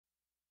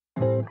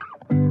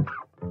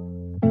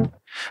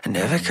I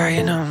never got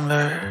your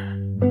number.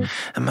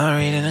 Am I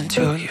reading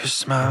into your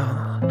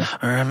smile,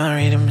 or am I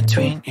reading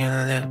between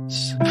your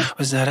lips?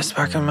 Was that a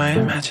spark? Am I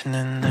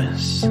imagining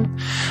this?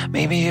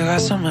 Maybe you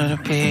got somewhere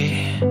to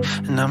be,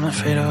 and I'm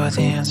afraid of what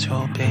the answer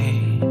will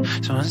be.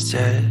 So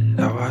instead,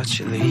 I watch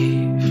you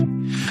leave.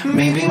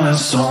 Maybe my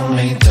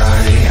soulmate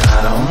died,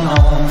 I don't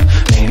know.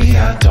 Maybe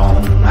I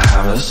don't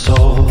have a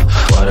soul.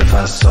 What if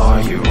I saw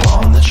you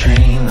on the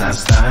train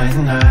last night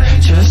and I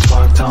just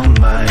walked on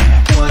by?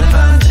 What if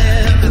I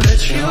never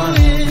let you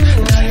in?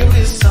 Now you're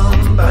with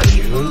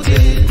somebody who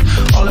did.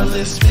 All of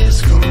this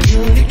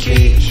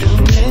miscommunication,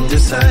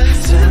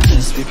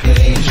 indecisiveness, be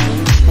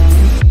patient.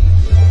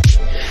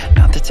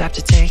 Not the type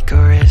to take a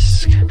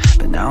risk,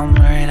 but now I'm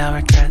worried I'll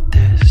regret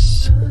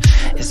this.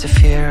 It's a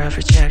fear of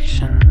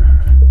rejection,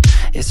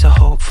 it's a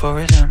hope for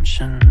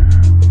redemption.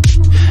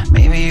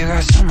 Maybe you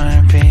got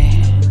somewhere to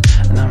be,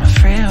 and I'm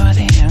afraid of what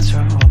the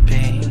answer will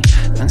be.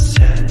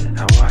 Instead,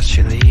 I watch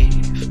you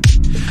leave.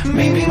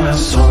 Maybe my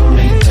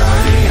soulmate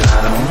died,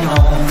 I don't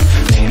know.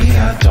 Maybe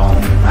I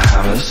don't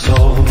have a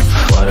soul.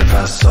 What if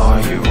I saw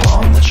you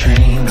on the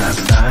train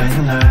last night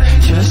and I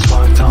just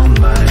walked on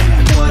by?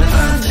 What if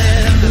I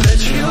never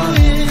let you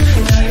in?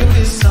 Now you're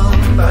with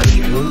somebody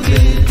who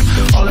did.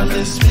 All of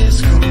this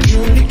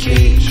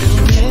miscommunication,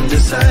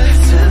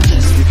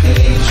 indecisiveness, be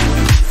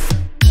patient.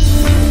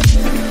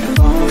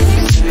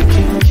 Only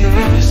second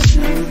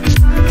guessing.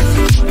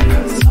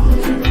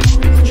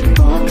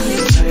 Only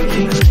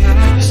second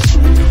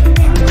guessing.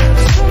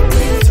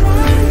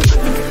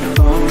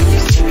 Only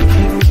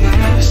second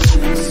guessing.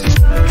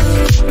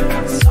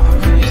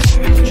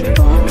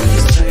 Only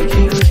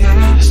second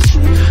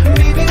guessing.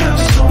 Maybe our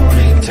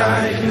soulmate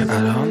died, I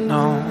don't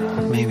know.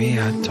 Maybe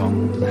I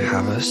don't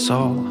have a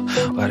soul.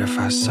 What if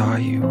I saw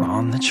you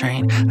on the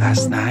train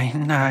last night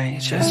and I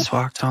just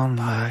walked on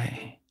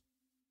by?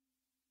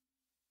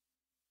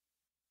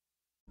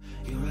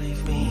 You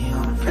leave me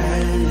on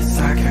red, it's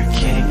like I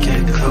can't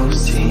get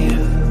close to you.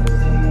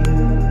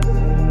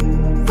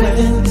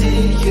 When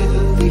did you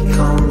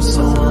become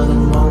so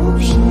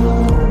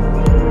unemotional?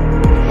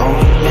 Oh,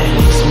 it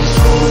makes me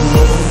so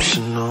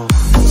emotional.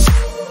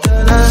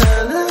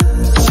 Da-da-da-da,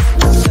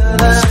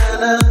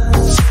 da-da-da-da,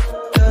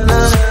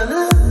 da-da-da-da,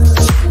 da-da-da-da,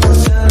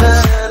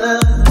 da-da-da-da,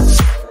 da-da-da-da.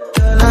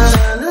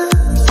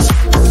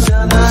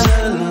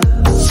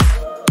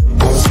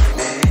 Oh, it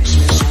makes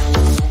me so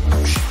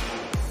emotional.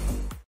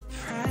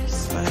 Fresh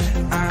sweat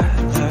at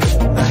the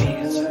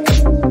night,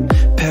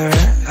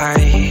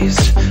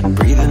 paralyzed,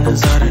 breathing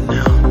is harder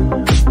now.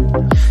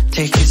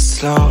 Take it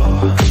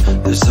slow,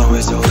 there's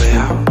always a way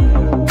out.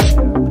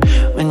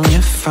 When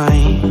you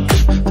find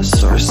the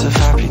source of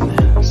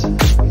happiness,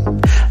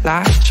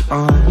 latch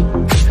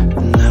on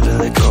and never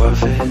let go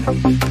of it.